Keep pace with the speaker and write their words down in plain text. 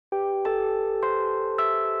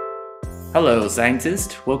Hello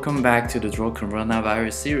scientists, welcome back to the Draw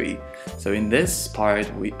Coronavirus series. So in this part,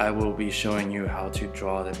 I will be showing you how to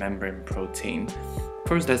draw the membrane protein.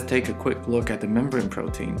 First, let's take a quick look at the membrane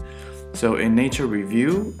protein. So in Nature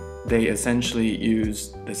Review, they essentially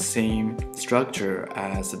use the same structure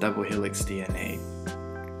as the double helix DNA.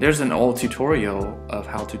 There's an old tutorial of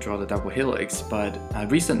how to draw the double helix, but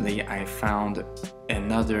recently I found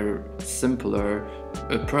another simpler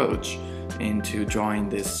approach into drawing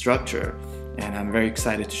this structure, and I'm very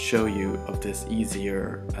excited to show you of this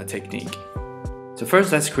easier technique. So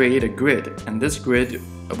first, let's create a grid, and this grid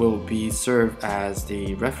will be served as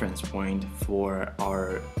the reference point for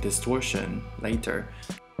our distortion later.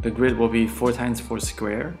 The grid will be 4x4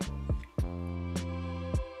 square.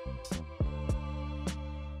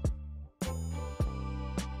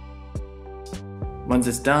 Once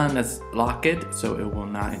it's done, let's lock it so it will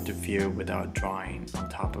not interfere with our drawing on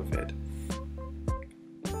top of it.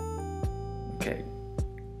 Okay,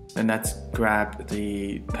 then let's grab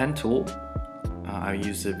the pen tool. I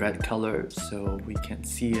use the red color so we can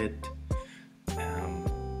see it.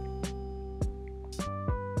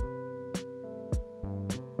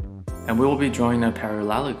 And we will be drawing a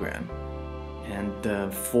parallelogram, and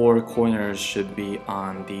the 4 corners should be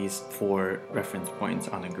on these 4 reference points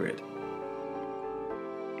on the grid.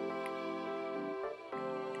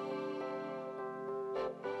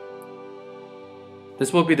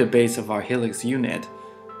 This will be the base of our helix unit,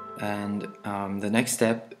 and the next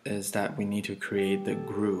step is that we need to create the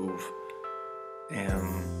groove.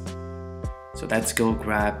 So let's go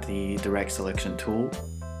grab the direct selection tool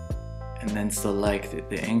and then select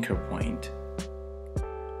the anchor point.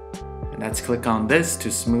 And let's click on this to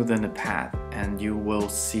smoothen the path, and you will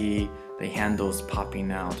see the handles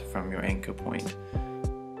popping out from your anchor point.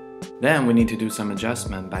 Then we need to do some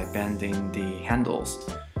adjustment by bending the handles.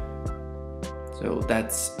 So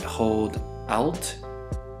let's hold Alt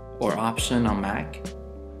or Option on Mac,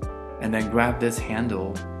 and then grab this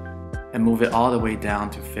handle and move it all the way down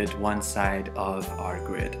to fit one side of our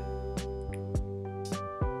grid.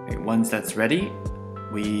 Okay, once that's ready,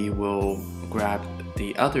 we will grab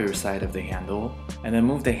the other side of the handle and then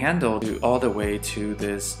move the handle all the way to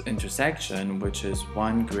this intersection, which is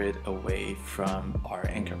 1 grid away from our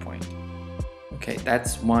anchor point. Okay,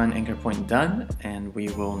 that's 1 anchor point done, and we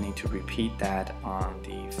will need to repeat that on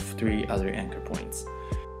the 3 other anchor points.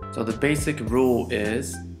 So the basic rule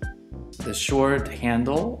is the short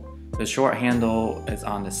handle is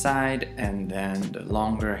on the side, and then the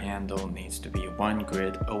longer handle needs to be 1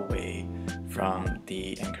 grid away from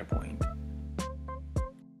the anchor point.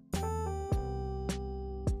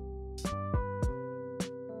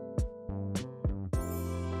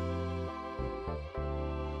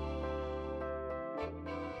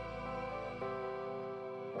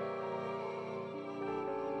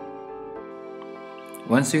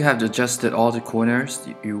 Once you have adjusted all the corners,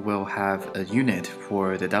 you will have a unit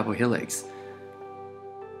for the double helix.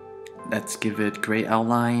 Let's give it gray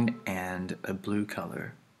outline and a blue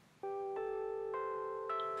color.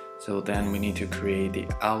 So then we need to create the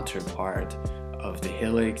outer part of the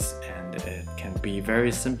helix, and it can be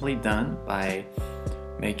very simply done by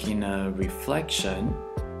making a reflection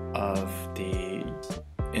of the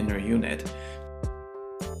inner unit.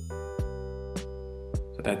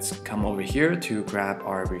 Let's come over here to grab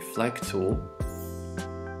our reflect tool.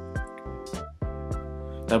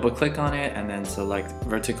 Double click on it and then select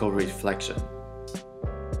vertical reflection.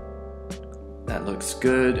 That looks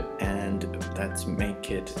good, and let's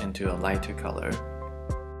make it into a lighter color.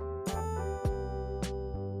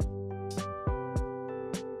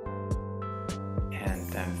 And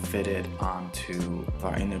then fit it onto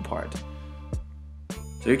our inner part.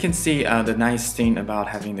 So you can see the nice thing about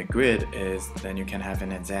having the grid is then you can have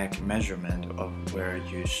an exact measurement of where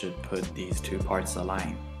you should put these 2 parts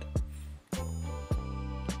aligned.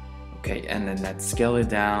 Okay, and then let's scale it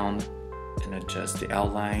down and adjust the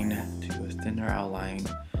outline to a thinner outline.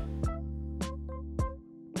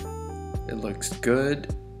 It looks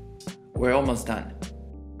good. We're almost done.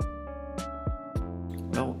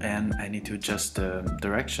 Oh, and I need to adjust the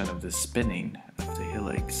direction of the spinning of the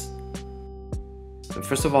helix. So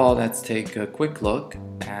first of all, let's take a quick look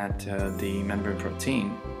at the membrane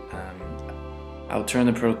protein. I'll turn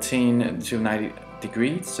the protein to 90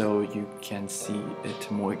 degrees so you can see it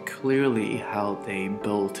more clearly how they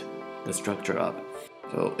built the structure up.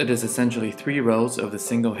 So it is essentially 3 rows of the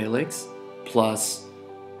single helix plus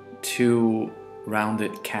 2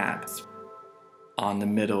 rounded caps on the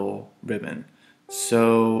middle ribbon.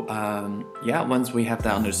 So yeah, once we have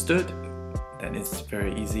that understood, then it's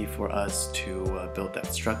very easy for us to build that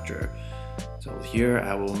structure. So here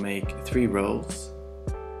I will make 3 rows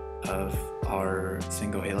of our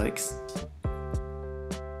single helix.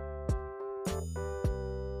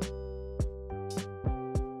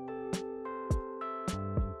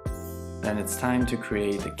 Then it's time to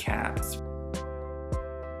create the caps.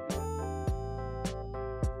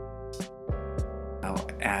 I'll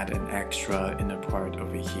add an extra inner part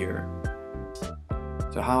over here.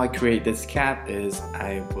 So how I create this cap is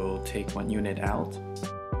I will take one unit out,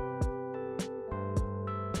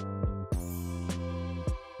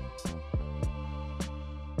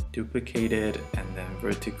 duplicate it, and then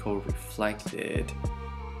vertical reflect it.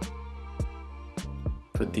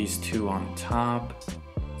 Put these two on top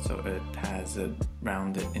so it has a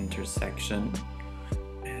rounded intersection,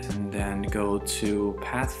 and then go to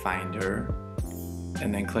Pathfinder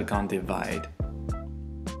and then click on divide.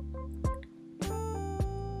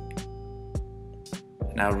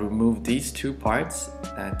 Now remove these two parts,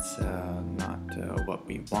 that's not what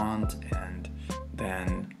we want, and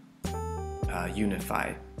then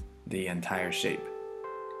unify the entire shape.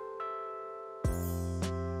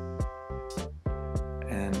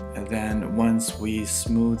 And then once we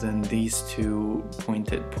smoothen these two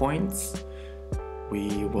pointed points,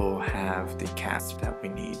 we will have the cast that we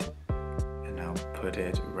need. And I'll put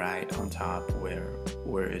it right on top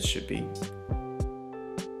where it should be.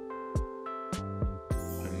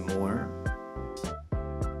 More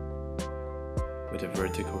with a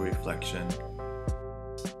vertical reflection.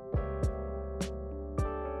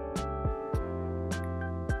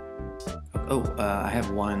 I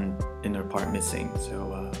have one inner part missing,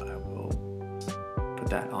 so I will put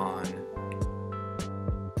that on.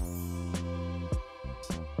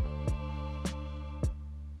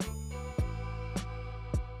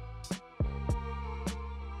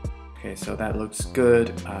 Okay, so that looks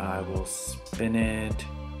good. I will spin it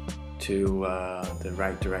to the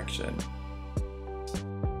right direction.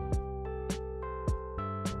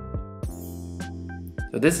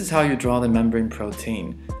 So this is how you draw the membrane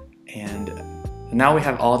protein, and now we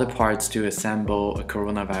have all the parts to assemble a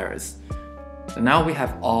coronavirus. So now we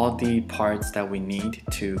have all the parts that we need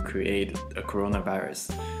to create a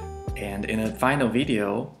coronavirus, and in a final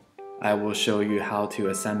video I will show you how to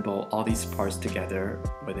assemble all these parts together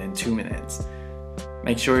within 2 minutes.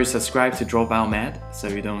 Make sure you subscribe to Draw Biomed so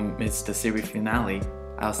you don't miss the series finale.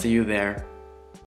 I'll see you there.